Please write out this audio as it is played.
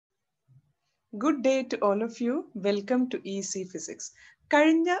Good day to all of you. Welcome to EC Physics.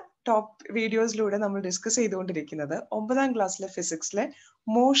 കഴിഞ്ഞ top വീഡിയോസിലൂടെ നമ്മൾ discuss ചെയ്തുകൊണ്ടിരിക്കുന്നത് 9ാം ക്ലാസ്സിലെ ഫിസിക്സിലെ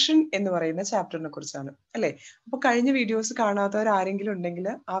മോഷൻ എന്ന് പറയുന്ന ചാപ്റ്ററിനെ കുറിച്ചാണ് അല്ലേ. അപ്പോൾ കഴിഞ്ഞ വീഡിയോസ് കാണാത്തവർ ആരെങ്കിലും ഉണ്ടെങ്കിൽ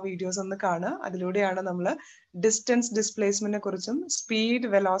ആ വീഡിയോസ് ഒന്ന് കാണുക. അതിലൂടെയാണ് നമ്മൾ ഡിസ്റ്റൻസ് ഡിസ്പ്ലേസ്മെന്റിനെ കുറിച്ചും സ്പീഡ്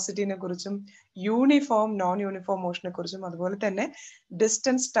വെലോസിറ്റിനെ കുറിച്ചും യൂണിഫോം നോൺ യൂണിഫോം മോഷനെ കുറിച്ചും അതുപോലെ തന്നെ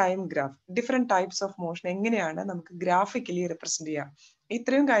distance time graph different types of motion എങ്ങനെയാണ് നമുക്ക് ഗ്രാഫിക്കലി റെപ്രസെന്റ് ചെയ്യാം,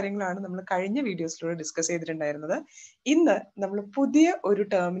 ഇത്രയും കാര്യങ്ങളാണ് നമ്മൾ കഴിഞ്ഞ വീഡിയോസിലൂടെ ഡിസ്കസ് ചെയ്തിട്ടുണ്ടായിരുന്നത്. ഇന്ന് നമ്മൾ പുതിയ ഒരു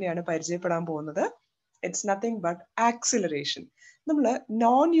ടേമിനെയാണ് പരിചയപ്പെടാൻ പോകുന്നത്. It's nothing but acceleration. നമ്മൾ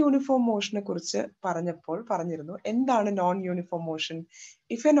നോൺ യൂണിഫോം മോഷനെ കുറിച്ച് പറഞ്ഞിരുന്നു. എന്താണ് non uniform motion?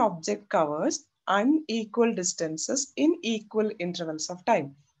 If N object covers unequal distances in equal intervals of time,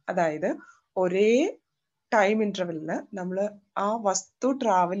 അതായത് ഒരേ ടൈം ഇന്റർവെല്ലിന് നമ്മൾ ആ വസ്തു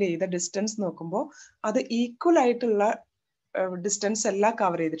ട്രാവൽ ചെയ്ത ഡിസ്റ്റൻസ് നോക്കുമ്പോൾ അത് ഈക്വൽ ആയിട്ടുള്ള ഡിസ്റ്റൻസ് എല്ലാം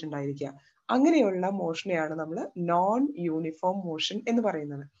കവർ ചെയ്തിട്ടുണ്ടായിരിക്കുക. അങ്ങനെയുള്ള മോഷനെയാണ് നമ്മൾ നോൺ യൂണിഫോം മോഷൻ എന്ന്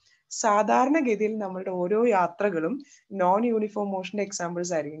പറയുന്നത്. സാധാരണഗതിയിൽ നമ്മളുടെ ഓരോ യാത്രകളും നോൺ യൂണിഫോം മോഷന്റെ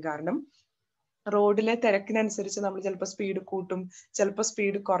എക്സാമ്പിൾസ് ആയിരിക്കും. കാരണം റോഡിലെ തിരക്കിനനുസരിച്ച് നമ്മൾ ചിലപ്പോൾ സ്പീഡ് കൂട്ടും, ചിലപ്പോൾ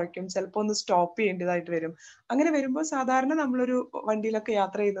സ്പീഡ് കുറയ്ക്കും, ചിലപ്പോൾ ഒന്ന് സ്റ്റോപ്പ് ചെയ്യേണ്ടതായിട്ട് വരും. അങ്ങനെ വരുമ്പോൾ സാധാരണ നമ്മളൊരു വണ്ടിയിലൊക്കെ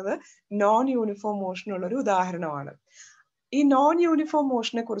യാത്ര ചെയ്യുന്നത് നോൺ യൂണിഫോം മോഷനുള്ള ഒരു ഉദാഹരണമാണ്. ഈ നോൺ യൂണിഫോം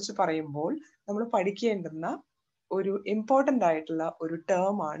മോഷനെ കുറിച്ച് പറയുമ്പോൾ നമ്മൾ പഠിക്കേണ്ടുന്ന ഒരു ഇമ്പോർട്ടൻ്റ് ആയിട്ടുള്ള ഒരു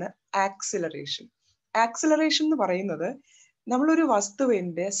ടേം ആണ് ആക്സിലറേഷൻ. ആക്സിലറേഷൻ എന്ന് പറയുന്നത് നമ്മളൊരു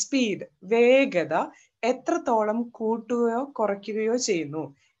വസ്തുവിന്റെ സ്പീഡ്, വേഗത എത്രത്തോളം കൂട്ടുകയോ കുറയ്ക്കുകയോ ചെയ്യുന്നു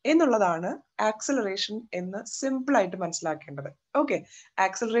എന്നുള്ളതാണ് ആക്സിലറേഷൻ എന്ന് സിമ്പിൾ ആയിട്ട് മനസ്സിലാക്കേണ്ടത്. ഓക്കെ,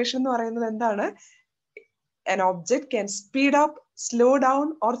 ആക്സിലറേഷൻ എന്ന് പറയുന്നത് എന്താണ്? an object can speed up, slow down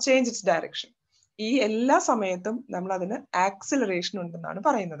or change its direction. ഈ എല്ലാ സമയത്തും നമ്മൾ അതിന് ആക്സിലറേഷൻ ഉണ്ടെന്നാണ്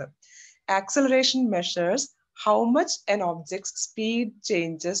പറയുന്നത്. Acceleration measures how much an object's speed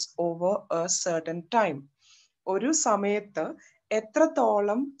changes over a certain time. ഒരു സമയത്ത്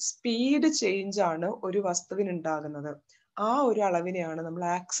എത്രത്തോളം സ്പീഡ് ചേഞ്ച് ആണ് ഒരു വസ്തുവിന് ഉണ്ടാകുന്നത്, ആ ഒരു അളവിനെയാണ് നമ്മൾ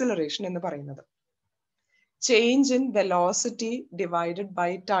ആക്സിലറേഷൻ എന്ന് പറയുന്നത്. Change in velocity divided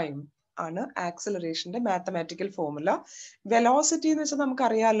by time ആണ് ആക്സിലറേഷന്റെ മാത്തമാറ്റിക്കൽ ഫോർമുല. വെലോസിറ്റി എന്ന് വെച്ചാൽ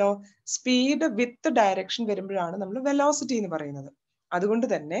നമുക്കറിയാലോ, സ്പീഡ് വിത്ത് ഡയറക്ഷൻ വരുമ്പോഴാണ് നമ്മൾ വെലോസിറ്റി എന്ന് പറയുന്നത്. അതുകൊണ്ട്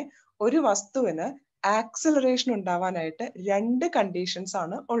തന്നെ ഒരു വസ്തുവിന് ആക്സിലറേഷൻ ഉണ്ടാവാനായിട്ട് രണ്ട് കണ്ടീഷൻസ്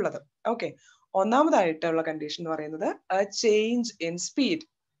ആണ് ഉള്ളത്. ഓക്കെ, ഒന്നാമതായിട്ടുള്ള കണ്ടീഷൻ എന്ന് പറയുന്നത് ചേഞ്ച് ഇൻ സ്പീഡ്.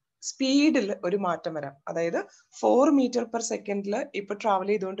 സ്പീഡിൽ ഒരു മാറ്റം വരാം. അതായത് 4 മീറ്റർ പെർ സെക്കൻഡിൽ ഇപ്പൊ ട്രാവൽ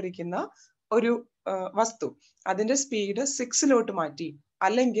ചെയ്തുകൊണ്ടിരിക്കുന്ന ഒരു വസ്തു അതിന്റെ സ്പീഡ് 6 മാറ്റി,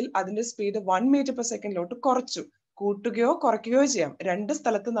 അല്ലെങ്കിൽ അതിന്റെ സ്പീഡ് 1 മീറ്റർ പെർ സെക്കൻഡിലോട്ട് കുറച്ചു. കൂട്ടുകയോ കുറയ്ക്കുകയോ ചെയ്യാം. രണ്ട്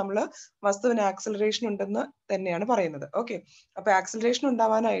സ്ഥലത്ത് നമ്മൾ വസ്തുവിന് ആക്സിലറേഷൻ ഉണ്ടെന്ന് തന്നെയാണ് പറയുന്നത്. ഓക്കെ, അപ്പൊ ആക്സിലറേഷൻ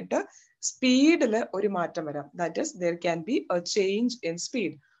ഉണ്ടാവാനായിട്ട് സ്പീഡിൽ ഒരു മാറ്റം വരാം. That is there can be a change in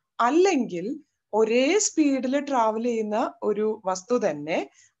speed. അല്ലെങ്കിൽ ഒരേ സ്പീഡിൽ ട്രാവൽ ചെയ്യുന്ന ഒരു വസ്തു തന്നെ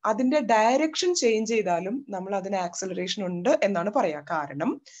അതിന്റെ ഡയറക്ഷൻ ചേഞ്ച് ചെയ്താലും നമ്മൾ അതിന് ആക്സിലറേഷൻ ഉണ്ട് എന്നാണ് പറയാ. കാരണം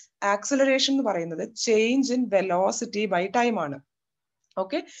ആക്സിലറേഷൻ എന്ന് പറയുന്നത് change in velocity by time ആണ്.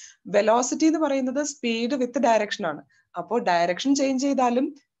 ഓക്കെ, വെലോസിറ്റി എന്ന് പറയുന്നത് സ്പീഡ് വിത്ത് ഡയറക്ഷൻ ആണ്. അപ്പോൾ ഡയറക്ഷൻ ചേഞ്ച് ചെയ്താലും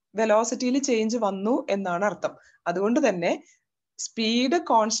വെലോസിറ്റിയിൽ ചേഞ്ച് വന്നു എന്നാണ് അർത്ഥം. അതുകൊണ്ട് തന്നെ സ്പീഡ്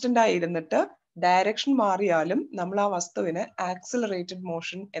കോൺസ്റ്റന്റ് ആയിരുന്നിട്ട് ഡയറക്ഷൻ മാറിയാലും നമ്മൾ ആ വസ്തുവിന് ആക്സിലറേറ്റഡ്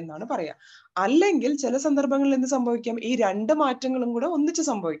മോഷൻ എന്നാണ് പറയാ. അല്ലെങ്കിൽ ചില സന്ദർഭങ്ങളിൽ എന്ത് സംഭവിക്കാം? ഈ രണ്ട് മാറ്റങ്ങളും കൂടെ ഒന്നിച്ച്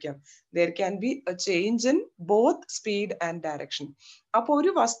സംഭവിക്കാം. there can be a change in both speed and direction. അപ്പൊ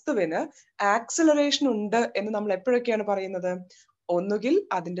ഒരു വസ്തുവിന് ആക്സിലറേഷൻ ഉണ്ട് എന്ന് നമ്മൾ എപ്പോഴൊക്കെയാണ് പറയുന്നത്? ഒന്നുകിൽ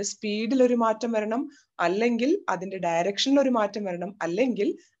അതിന്റെ സ്പീഡിൽ ഒരു മാറ്റം വരണം, അല്ലെങ്കിൽ അതിന്റെ ഡയറക്ഷനിൽ ഒരു മാറ്റം വരണം, അല്ലെങ്കിൽ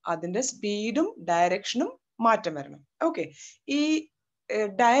അതിന്റെ സ്പീഡും ഡയറക്ഷനും മാറ്റം വരണം. ഓക്കെ, ഈ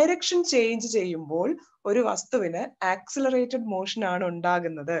ഡയറക്ഷൻ ചേഞ്ച് ചെയ്യുമ്പോൾ ഒരു വസ്തുവിന് ആക്സിലറേറ്റഡ് മോഷൻ ആണ്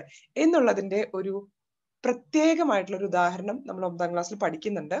ഉണ്ടാകുന്നത് എന്നുള്ളതിന്റെ ഒരു പ്രത്യേകമായിട്ടുള്ള ഒരു ഉദാഹരണം നമ്മൾ 9ാം ക്ലാസ്സിൽ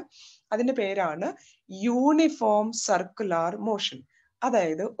പഠിക്കുന്നുണ്ട്. അതിന്റെ പേരാണ് യൂണിഫോം സർക്കുലാർ മോഷൻ.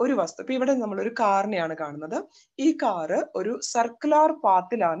 അതായത് ഒരു വസ്തു, ഇപ്പൊ ഇവിടെ നമ്മൾ ഒരു കാറിനെയാണ് കാണുന്നത്. ഈ കാറ് ഒരു സർക്കുലാർ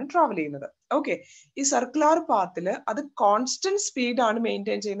പാത്തിലാണ് ട്രാവൽ ചെയ്യുന്നത്. ഓക്കെ, ഈ സർക്കുലാർ പാത്തില് അത് കോൺസ്റ്റന്റ് സ്പീഡ് ആണ്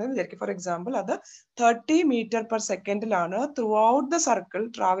മെയിൻറ്റെയിൻ ചെയ്യുന്നത് വിചാരിക്കും. ഫോർ എക്സാമ്പിൾ, അത് 30 metre per സെക്കൻഡിലാണ് through out the circle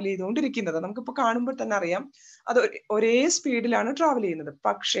travel ചെയ്തുകൊണ്ടിരിക്കുന്നത്. നമുക്കിപ്പോ കാണുമ്പോൾ തന്നെ അറിയാം അത് ഒരേ സ്പീഡിലാണ് ട്രാവൽ ചെയ്യുന്നത്.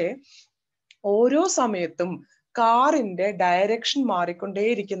 പക്ഷേ ഓരോ സമയത്തും കാറിന്റെ ഡയറക്ഷൻ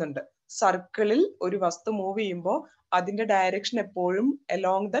മാറിക്കൊണ്ടേയിരിക്കുന്നുണ്ട്. സർക്കിളിൽ ഒരു വസ്തു മൂവ് ചെയ്യുമ്പോൾ അതിന്റെ ഡയറക്ഷൻ എപ്പോഴും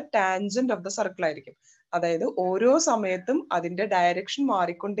along the tangent of the circle ആയിരിക്കും. അതായത് ഓരോ സമയത്തും അതിന്റെ ഡയറക്ഷൻ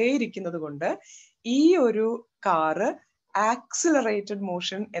മാറിക്കൊണ്ടേയിരിക്കുന്നത് കൊണ്ട് ഈ ഒരു കാറ് ആക്സിലറേറ്റഡ്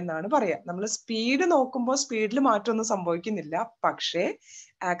മോഷൻ എന്നാണ് പറയാ. നമ്മൾ സ്പീഡ് നോക്കുമ്പോൾ സ്പീഡിൽ മാറ്റമൊന്നും സംഭവിക്കുന്നില്ല. പക്ഷേ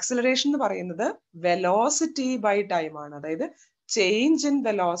ആക്സിലറേഷൻ എന്ന് പറയുന്നത് വെലോസിറ്റി ബൈ ടൈം ആണ്. അതായത് change in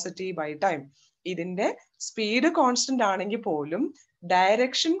velocity by time. ഇതിന്റെ സ്പീഡ് കോൺസ്റ്റന്റ് ആണെങ്കിൽ പോലും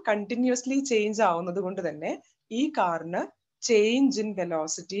ഡയറക്ഷൻ കണ്ടിന്യൂസ്ലി ചേഞ്ച് ആവുന്നത് കൊണ്ട് തന്നെ ഈ കാറിന് ചേഞ്ച് ഇൻ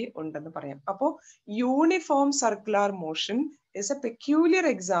വെലോസിറ്റി ഉണ്ടെന്ന് പറയാം. അപ്പോൾ uniform circular motion is a peculiar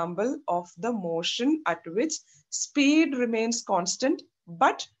example of the motion at which speed remains constant,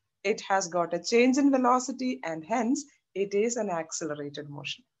 but it has got a change in velocity and hence it is an accelerated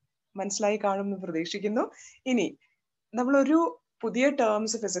motion. മനസ്സിലായി കാണുമെന്ന് പ്രതീക്ഷിക്കുന്നു. ഇനി നമ്മളൊരു പുതിയ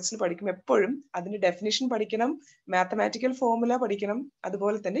terms ഫിസിക്സിൽ പഠിക്കുമ്പോൾ എപ്പോഴും അതിന്റെ definition പഠിക്കണം, മാത്തമാറ്റിക്കൽ ഫോർമുല പഠിക്കണം,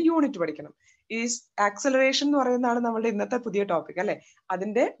 അതുപോലെ തന്നെ യൂണിറ്റ് പഠിക്കണം. ഈ ആക്സലറേഷൻ എന്ന് പറയുന്നതാണ് നമ്മുടെ ഇന്നത്തെ പുതിയ ടോപ്പിക് അല്ലെ.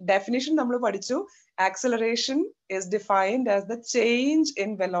 അതിന്റെ ഡെഫിനിഷൻ നമ്മൾ പഠിച്ചു. Acceleration is defined as the change in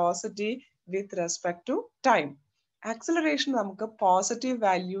velocity with respect to time. Acceleration നമുക്ക് positive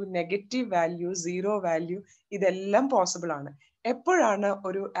value, negative value, zero value ഇതെല്ലാം പോസിബിൾ ആണ്. എപ്പോഴാണ്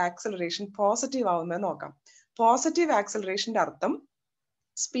ഒരു ആക്സലറേഷൻ പോസിറ്റീവ് ആവുന്നത് നോക്കാം. പോസിറ്റീവ് ആക്സലറേഷന്റെ അർത്ഥം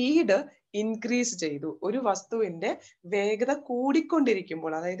സ്പീഡ് ഇൻക്രീസ് ചെയ്തു. ഒരു വസ്തുവിന്റെ വേഗത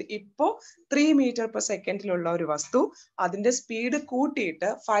കൂടിക്കൊണ്ടിരിക്കുമ്പോൾ, അതായത് ഇപ്പോ 3 മീറ്റർ പെർ സെക്കൻഡിലുള്ള ഒരു വസ്തു അതിന്റെ സ്പീഡ് കൂട്ടിയിട്ട്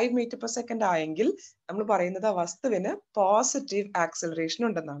 5 മീറ്റർ പെർ സെക്കൻഡ് ആയെങ്കിൽ നമ്മൾ പറയുന്നത് ആ വസ്തുവിന് പോസിറ്റീവ് ആക്സലറേഷൻ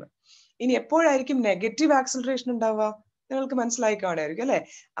ഉണ്ടെന്നാണ്. ഇനി എപ്പോഴായിരിക്കും നെഗറ്റീവ് ആക്സലറേഷൻ ഉണ്ടാവുക? നിങ്ങൾക്ക് മനസ്സിലായി കാണുമായിരിക്കും അല്ലെ.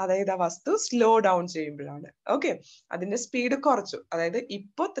 അതായത് ആ വസ്തു സ്ലോ ഡൗൺ ചെയ്യുമ്പോഴാണ്. ഓക്കെ, അതിന്റെ സ്പീഡ് കുറച്ചു. അതായത്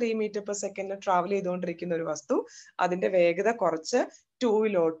ഇപ്പൊ 3 മീറ്റർ പെർ സെക്കൻഡിൽ ട്രാവൽ ചെയ്തുകൊണ്ടിരിക്കുന്ന ഒരു വസ്തു അതിന്റെ വേഗത കുറച്ച്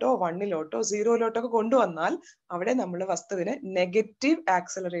 2-ലോട്ടോ 1-ലോട്ടോ 0-ലോട്ടോ ഒക്കെ കൊണ്ടുവന്നാൽ അവിടെ നമ്മൾ വസ്തുവിന് നെഗറ്റീവ്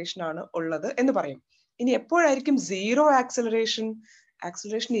ആക്സലറേഷൻ ആണ് ഉള്ളത് എന്ന് പറയും. ഇനി എപ്പോഴായിരിക്കും സീറോ ആക്സലറേഷൻ?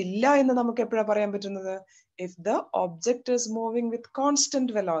 ആക്സലറേഷൻ ഇല്ല എന്ന് നമുക്ക് എപ്പോഴാണ് പറയാൻ പറ്റുന്നത്? If the object is moving with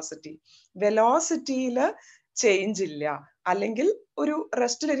constant velocity. വെലോസിറ്റിയില് change ഇല്ല, അല്ലെങ്കിൽ ഒരു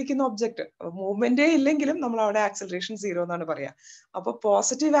റെസ്റ്റിലിരിക്കുന്ന ഒബ്ജക്റ്റ്, മൂവ്മെന്റേ ഇല്ലെങ്കിലും നമ്മൾ അവിടെ ആക്സലറേഷൻ സീറോ എന്നാണ് പറയാ. അപ്പൊ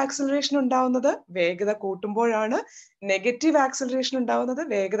പോസിറ്റീവ് ആക്സലറേഷൻ ഉണ്ടാവുന്നത് വേഗത കൂട്ടുമ്പോഴാണ്, നെഗറ്റീവ് ആക്സലറേഷൻ ഉണ്ടാവുന്നത്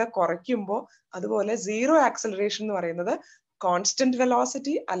വേഗത കുറയ്ക്കുമ്പോൾ. അതുപോലെ സീറോ ആക്സലറേഷൻ എന്ന് പറയുന്നത് കോൺസ്റ്റന്റ്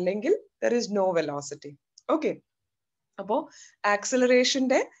വെലോസിറ്റി അല്ലെങ്കിൽ there is no velocity. Okay, അപ്പോ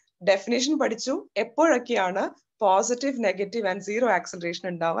ആക്സലറേഷന്റെ ഡെഫിനേഷൻ പഠിച്ചു, എപ്പോഴൊക്കെയാണ് positive, negative and zero acceleration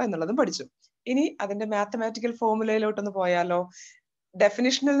ഉണ്ടാവുക എന്നുള്ളതും പഠിച്ചു. ഇനി അതിന്റെ മാത്തമാറ്റിക്കൽ ഫോർമുലയിലോട്ടൊന്ന് പോയാലോ?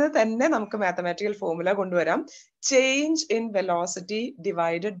 ഡെഫിനിഷനിൽ തന്നെ നമുക്ക് മാത്തമാറ്റിക്കൽ ഫോർമുല കൊണ്ടുവരാം. Change in velocity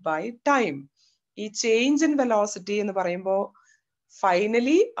divided by time. ഈ ചേഞ്ച് ഇൻ വെലോസിറ്റി എന്ന് പറയുമ്പോൾ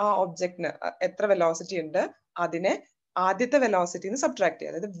ഫൈനലി ആ ഒബ്ജക്റ്റിന് എത്ര വെലോസിറ്റി ഉണ്ട് അതിനെ ആദ്യത്തെ വെലോസിറ്റിന്ന് സബ്ട്രാക്ട്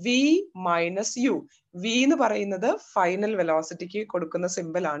ചെയ്യുക. അതായത് v മൈനസ് യു. v എന്ന് പറയുന്നത് ഫൈനൽ വെലോസിറ്റിക്ക് കൊടുക്കുന്ന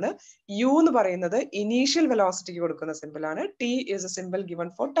സിമ്പിൾ ആണ്. u എന്ന് പറയുന്നത് ഇനീഷ്യൽ വെലോസിറ്റിക്ക് കൊടുക്കുന്ന സിമ്പിൾ ആണ്. t is a symbol given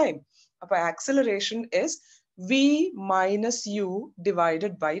for time. അപ്പൊ acceleration is v minus U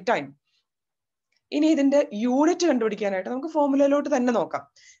divided by time. ഇനി ഇതിന്റെ യൂണിറ്റ് കണ്ടുപിടിക്കാനായിട്ട് നമുക്ക് ഫോർമുലയിലോട്ട് തന്നെ നോക്കാം.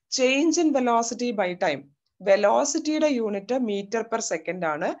 Change in velocity by time. വെലോസിറ്റിയുടെ unit metre per second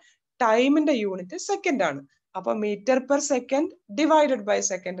ആണ്, ടൈമിന്റെ യൂണിറ്റ് സെക്കൻഡ് ആണ്. അപ്പൊ metre per second divided by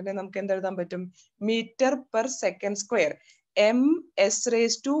സെക്കൻഡിനെ നമുക്ക് എന്തെഴുതാൻ പറ്റും? Metre per second square.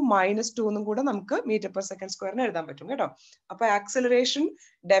 m(s)-2 എന്നും കൂടെ നമുക്ക് മീറ്റർ പെർ സെക്കൻഡ് സ്ക്വയറിന് എഴുതാൻ പറ്റും കേട്ടോ. അപ്പൊ acceleration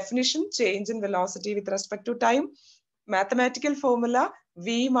definition change in velocity with respect to time. Mathematical formula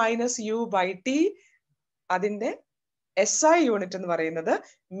v minus U by T. അതിന്റെ SI യൂണിറ്റ് എന്ന് പറയുന്നത്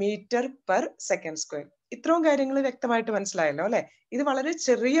മീറ്റർ പെർ സെക്കൻഡ് സ്ക്വയർ. ഇത്രയും കാര്യങ്ങൾ വ്യക്തമായിട്ട് മനസ്സിലായല്ലോ അല്ലെ. ഇത് വളരെ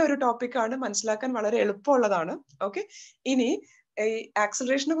ചെറിയ ഒരു ടോപ്പിക്കാണ്, മനസ്സിലാക്കാൻ വളരെ എളുപ്പമുള്ളതാണ്. ഓക്കെ, ഇനി ഈ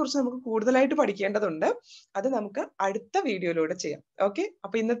ആക്സലറേഷനെ കുറിച്ച് നമുക്ക് കൂടുതലായിട്ട് പഠിക്കേണ്ടതുണ്ട്. അത് നമുക്ക് അടുത്ത വീഡിയോയിലൂടെ ചെയ്യാം. ഓക്കെ,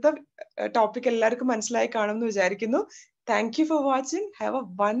 അപ്പൊ ഇന്നത്തെ ടോപ്പിക് എല്ലാവർക്കും മനസ്സിലായി കാണുമെന്ന് വിചാരിക്കുന്നു. Thank you for watching. Have A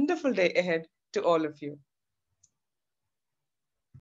wonderful day ahead to all of you.